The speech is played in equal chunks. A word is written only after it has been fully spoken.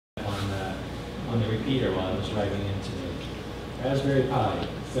repeater while I was driving in today. Raspberry Pi.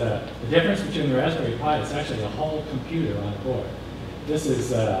 The difference between the Raspberry Pi is actually a whole computer on board. This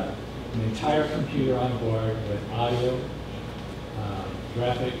is an entire computer on board with audio,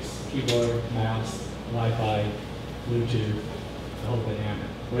 graphics, keyboard, mouse, Wi-Fi, Bluetooth, the whole banana.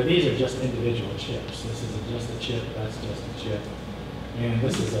 Where these are just individual chips. This is just a chip, that's just a chip. And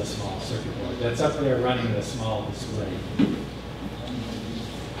this is a small circuit board. That's up there running the small display.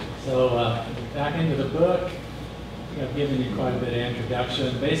 So back into the book, I think I've given you quite a bit of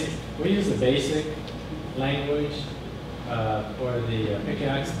introduction. We use the basic language for the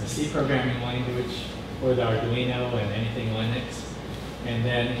pickaxe, the C programming language for the Arduino and anything Linux. And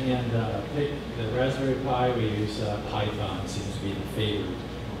then in the Raspberry Pi, we use Python. Seems to be the favorite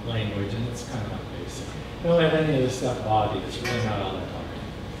language, and it's kind of like basic. We don't have any of this stuff bodied. It's really not all that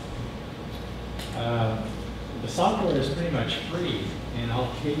hard. The software is pretty much free in all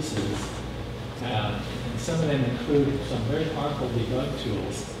cases. And some of them include some very powerful debug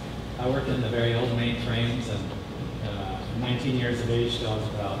tools. I worked in the very old mainframes, and 19 years of age till I was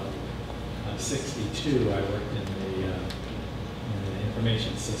about 62, I worked in the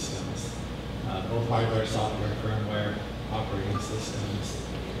information systems, both hardware, software, firmware, operating systems,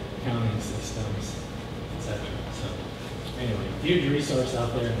 accounting systems, etc. So anyway, huge resource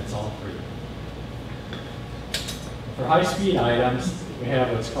out there, and it's all free. For high-speed items, we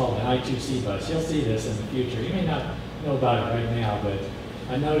have what's called an I2C bus. You'll see this in the future. You may not know about it right now, but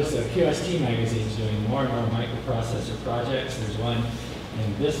I noticed that QST magazine is doing more and more microprocessor projects. There's one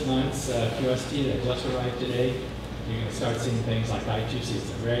in this month's QST that just arrived today. You're going to start seeing things like I2C. It's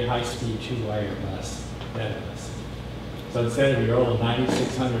a very high-speed two-wire bus, data bus. So instead of your old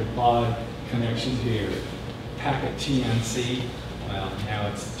 9600 baud connection to your packet TNC, well, now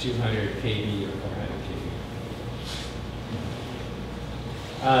it's 200 kV or 400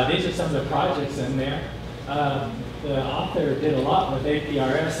 kV. These are some of the projects in there. The author did a lot with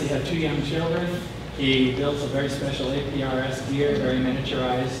APRS. He had 2 young children. He builds a very special APRS gear, very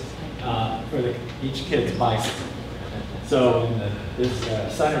miniaturized, for each kid's bicycle. So when his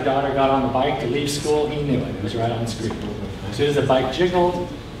son or daughter got on the bike to leave school, he knew it. It was right on the screen. As soon as the bike jiggled,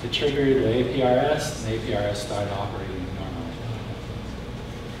 it triggered the APRS, and the APRS started operating normally.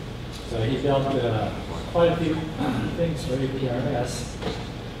 So he built quite a few things for APRS.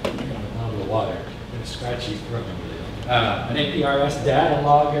 Out of the water, it's scratchy throat. An APRS data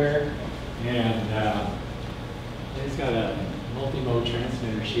logger, and he's got a multi-mode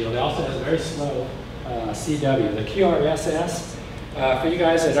transmitter shield. It also has a very slow CW. The QRSS, for you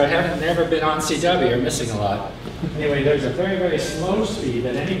guys that haven't never been on CW, you're missing a lot. Anyway, there's a very, very slow speed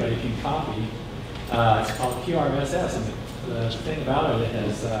that anybody can copy. It's called QRSS, and the thing about it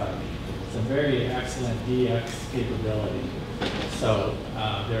has some very excellent DX capability. So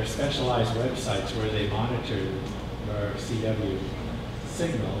there are specialized websites where they monitor your CW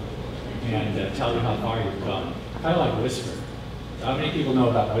signal and tell you how far you've gone. Kind of like Whisper. So how many people know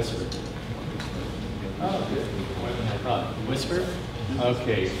about Whisper? Oh, good. More than I thought. Whisper?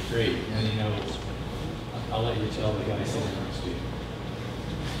 Okay, great. And you know, I'll let you tell the guy sitting next to you.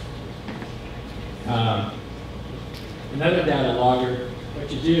 Another data logger,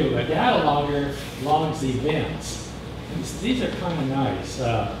 what you do, a data logger logs events. These are kind of nice.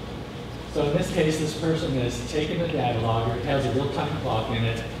 So in this case, this person has taken the data logger, it has a real-time clock in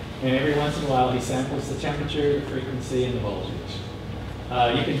it, and every once in a while he samples the temperature, the frequency, and the voltage.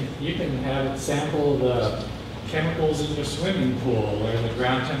 You can have it sample the chemicals in your swimming pool or the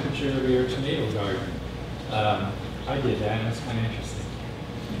ground temperature of your tomato garden. I did that, and it's kind of interesting.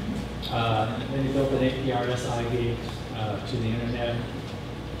 Then you built an APRS iGate to the internet.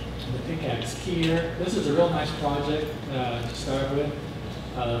 The pickaxe keyer. This is a real nice project to start with.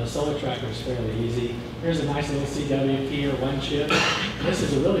 The solar tracker is fairly easy. Here's a nice little CW keyer, 1 chip. This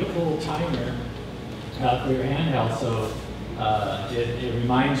is a really cool timer for your handheld, so it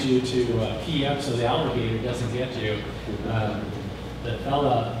reminds you to key up so the alligator doesn't get you. The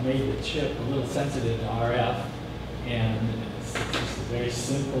fella made the chip a little sensitive to RF, and it's just a very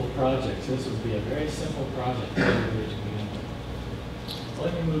simple project. This would be a very simple project. So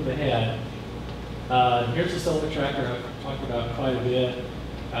let me move ahead. Here's the solar tracker I've talked about quite a bit.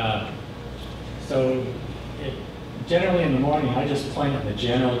 Generally in the morning, I just point in the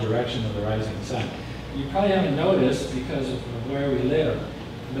general direction of the rising sun. You probably haven't noticed because of where we live,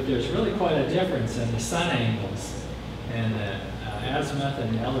 but there's really quite a difference in the sun angles and the azimuth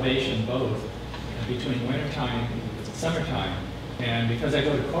and elevation both between wintertime and summertime. And because I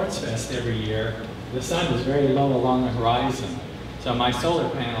go to Quartz Fest every year, the sun is very low along the horizon. So my solar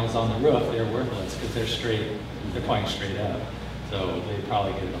panels on the roof, they're worthless because they're pointing straight up. So they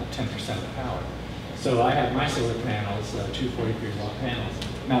probably get about 10% of the power. So I have my solar panels, two 43-watt panels,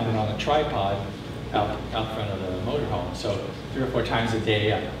 mounted on a tripod out front of the motorhome. So 3 or 4 times a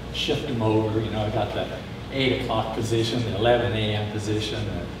day, I shift them over. You know, I got the 8 o'clock position, the 11 a.m. position,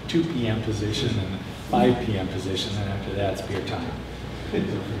 the 2 p.m. position, and the 5 p.m. position. And after that, it's beer time.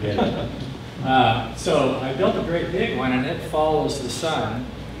 Don't forget it. So I built a great big one, and it follows the sun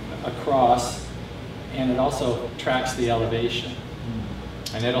across, and it also tracks the elevation.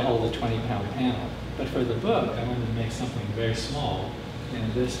 And it'll hold a 20-pound panel. But for the book, I wanted to make something very small,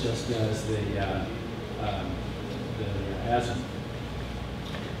 and this just does the azimuth.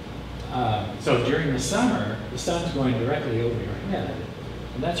 So during the summer, the sun's going directly over your head,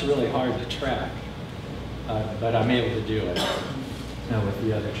 and that's really hard to track. But I'm able to do it with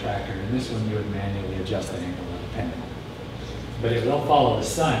the other tracker. And this one, you would manually adjust the angle of the panel. But it will follow the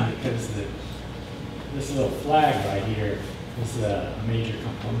sun because this little flag right here is a major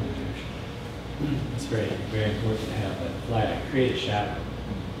component here. It's very, very important to have that flag, create a shadow.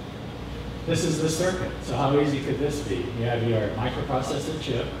 This is the circuit. So how easy could this be? You have your microprocessor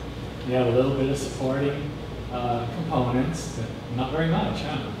chip. You have a little bit of supporting components, but not very much,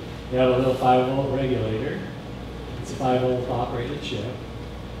 huh? You have a little 5-volt regulator. It's a 5-volt operated chip.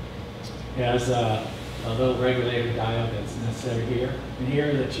 It has a little regulator diode that's necessary here. And here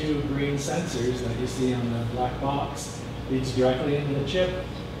are the 2 green sensors that you see on the black box. Leads directly into the chip.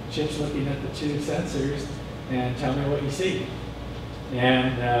 Chip's looking at the 2 sensors and tell me what you see.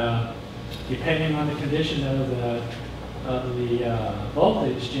 And depending on the condition of the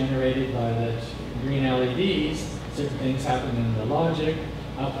voltage generated by the green LEDs, certain things happen in the logic,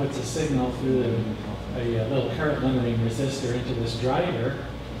 outputs a signal through a little current limiting resistor into this driver.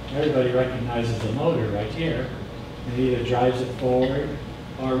 Everybody recognizes the motor right here. It either drives it forward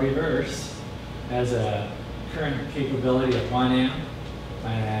or reverse. Has a current capability of 1 amp.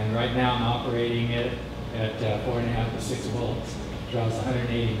 And right now I'm operating it at 4.5 to 6 volts. Draws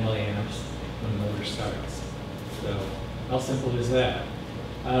 180 milliamps when the motor starts. So how simple is that?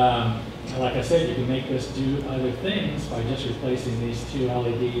 Like I said, you can make this do other things by just replacing these 2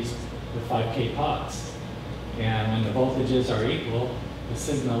 LEDs with 5K pots. And when the voltages are equal, the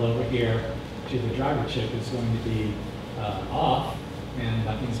signal over here to the driver chip is going to be off, and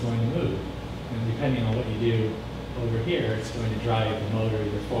nothing's going to move. And depending on what you do over here, it's going to drive the motor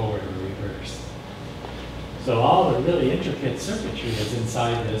either forward or reverse. So all the really intricate circuitry is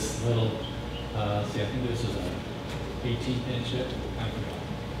inside this little, see, I think this is a 18-pin chip. I forgot.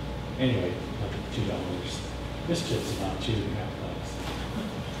 Anyway, like $2. This chip's about $2.50.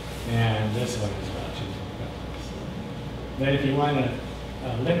 And this one is about $2.50. Then if you want to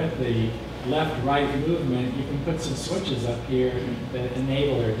limit the left-right movement, you can put some switches up here that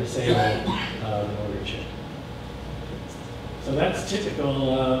enable or disable the motor chip. So that's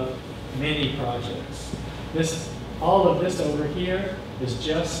typical of many projects. All of this over here is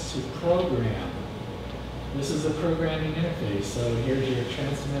just to program. This is the programming interface. So here's your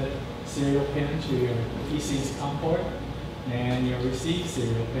transmit serial pin to your PC's COM port, and your receive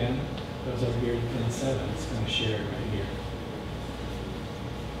serial pin goes over here to pin 7. It's going to share it right here.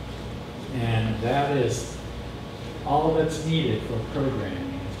 And that is all that's needed for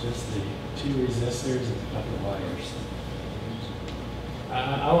programming. It's just the 2 resistors and a couple of wires.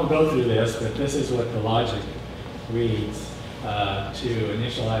 I won't go through this, but this is what the logic reads to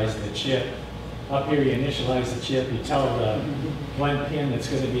initialize the chip. Up here, you initialize the chip. You tell the one pin that's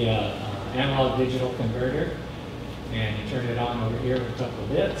going to be an analog digital converter, and you turn it on over here with a couple of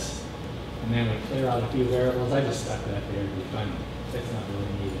bits, and then we clear out a few variables. I just stuck that there to be funny. It's not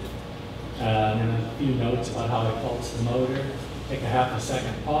really needed. And then a few notes about how I pulse the motor. Take a half a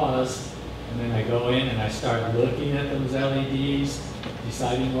second pause, and then I go in and I start looking at those LEDs,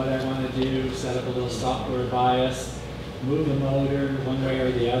 deciding what I want to do, set up a little software bias, move the motor one way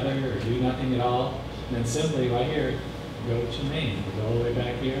or the other, or do nothing at all. And then simply right here, go to main. Go all the way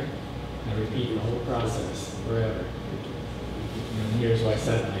back here, and repeat the whole process forever. And here's why I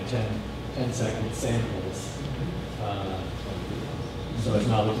set my 10-second samples. So it's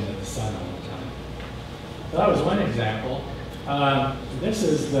not looking at the sun all the time. So that was one example. This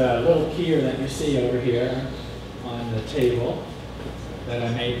is the little keyer that you see over here on the table that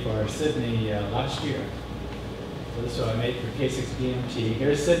I made for Sydney last year. So this is what I made for K6BMT.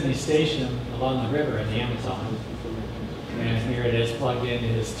 Here's Sydney Station along the river in the Amazon. And here it is plugged in.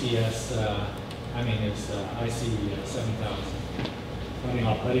 It is it's IC7000. Running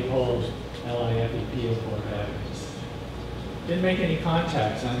off buddy poles, LiFePO4 batteries. Didn't make any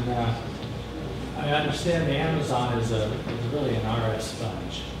contacts, and I understand the Amazon is really an RF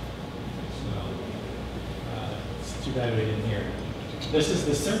sponge. So it's too bad we didn't hear it. This is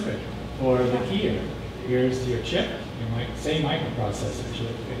the circuit for the keyer. Here's your chip, same microprocessor chip,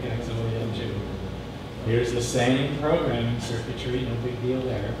 pickaxe OEM2. Here's the same programming circuitry, no big deal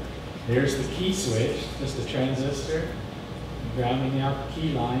there. There's the key switch, just a transistor, grounding out the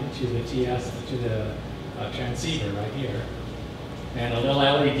key line to the transceiver right here. And a little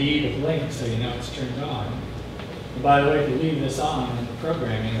LED to blink so you know it's turned on. And by the way, if you leave this on in the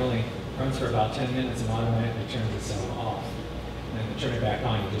programming, it only runs for about 10 minutes and automatically turns itself off. And to turn it back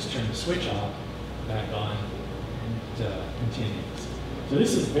on, you just turn the switch off, back on, and it continues. So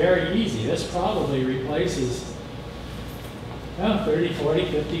this is very easy. This probably replaces 30, 40,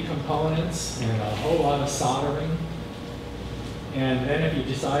 50 components and a whole lot of soldering. And then if you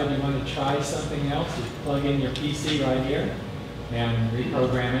decide you want to try something else, you plug in your PC right here and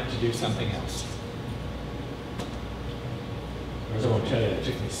reprogram it to do something else. I won't tell you it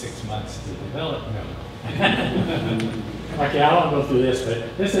took me 6 months to develop. No. Okay, I won't go through this,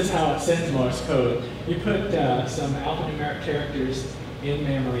 but this is how it sends Morse code. You put some alphanumeric characters in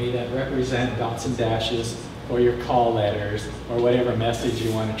memory that represent dots and dashes or your call letters or whatever message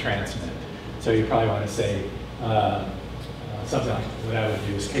you want to transmit. So you probably want to say something like what I would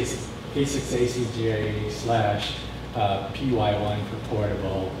do is K6ACJ / PY1 for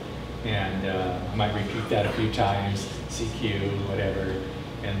portable, and I might repeat that a few times, CQ, whatever,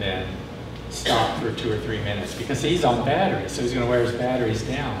 and then stop for 2 or 3 minutes because he's on battery, so he's going to wear his batteries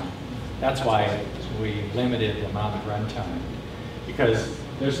down. That's why we limited the amount of runtime, because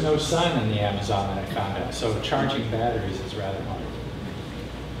there's no sun in the Amazon that I found out, so charging batteries is rather hard.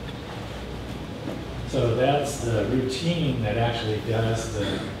 So that's the routine that actually does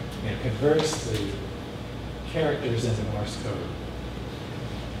the, converts the characters into Morse code.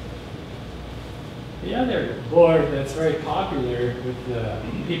 The other board that's very popular with the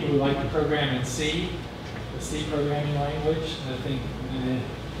people who like to program in C, the C programming language, I think any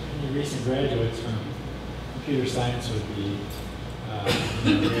recent graduates from computer science would be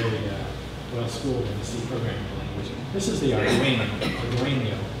very well schooled in the C programming language. This is the Arduino.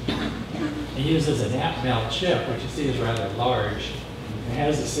 It uses an Atmel chip, which you see is rather large. It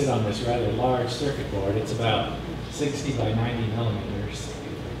has to sit on this rather large circuit board. It's about 60 by 90 millimeters.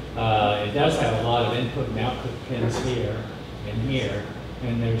 It does have a lot of input and output pins here and here,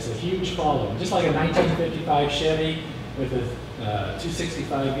 and there's a huge following. Just like a 1955 Chevy with a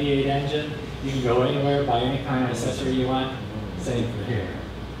 265 V8 engine, you can go anywhere, buy any kind of accessory you want. Same for here.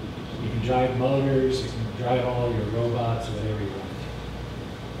 You can drive motors, you can drive all your robots, whatever you want.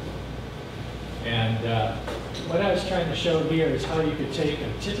 And what I was trying to show here is how you could take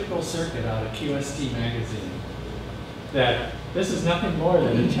a typical circuit out of QST magazine. That this is nothing more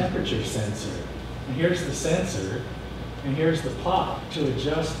than a temperature sensor. And here's the sensor, and here's the pot to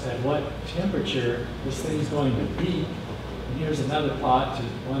adjust at what temperature this thing's going to beep. And here's another pot,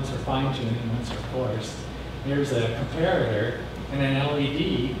 one's for fine-tuning, one's for force. Here's a comparator, and an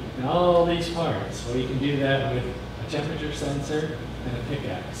LED, and all these parts. Well, you can do that with a temperature sensor and a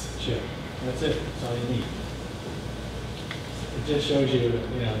pickaxe chip. That's it. That's all you need. It just shows you,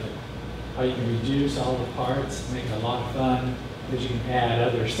 how you can reduce all the parts, make it a lot of fun, because you can add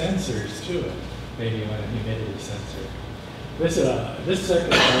other sensors to it. Maybe you want a humidity sensor. This circuit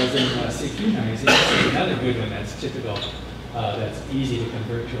was in CQ magazine. This is another good one that's typical, that's easy to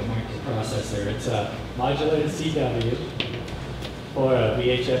convert to a microprocessor. It's a modulated CW for a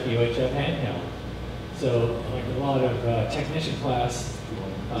VHF, UHF handheld. So, like a lot of technician class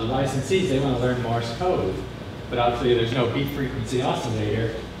licensees, they want to learn Morse code, but obviously there's no beat frequency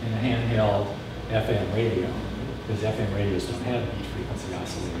oscillator in a handheld FM radio, because FM radios don't have beat frequency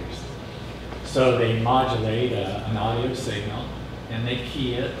oscillators. So they modulate an audio signal, and they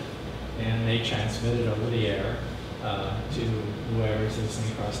key it, and they transmit it over the air to whoever's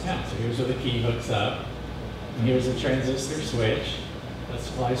listening across town. So here's where the key hooks up, and here's a transistor switch that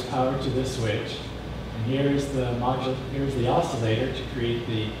supplies power to this switch. And here's the oscillator to create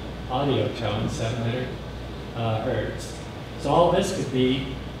the audio tone, 700 hertz. So all this could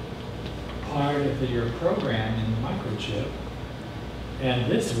be part of your program in the microchip, and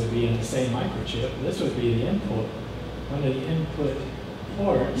this would be in the same microchip. This would be the input, one of the input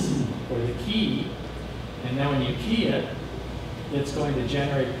ports for the key, and then when you key it, it's going to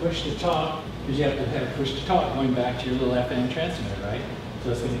generate push to talk, because you have to have push to talk going back to your little FM transmitter, right?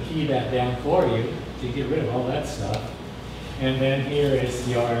 So it's going to key that down for you to get rid of all that stuff. And then here is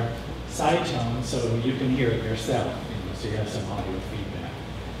your side tone, so you can hear it yourself. So you have some audio feedback.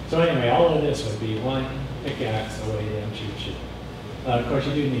 So anyway, all of this would be one pickaxe OEM chip. Of course,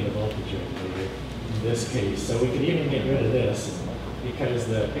 you do need a voltage regulator in this case, so we could even get rid of this because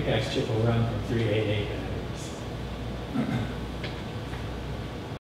the pickaxe chip will run from 388 batteries.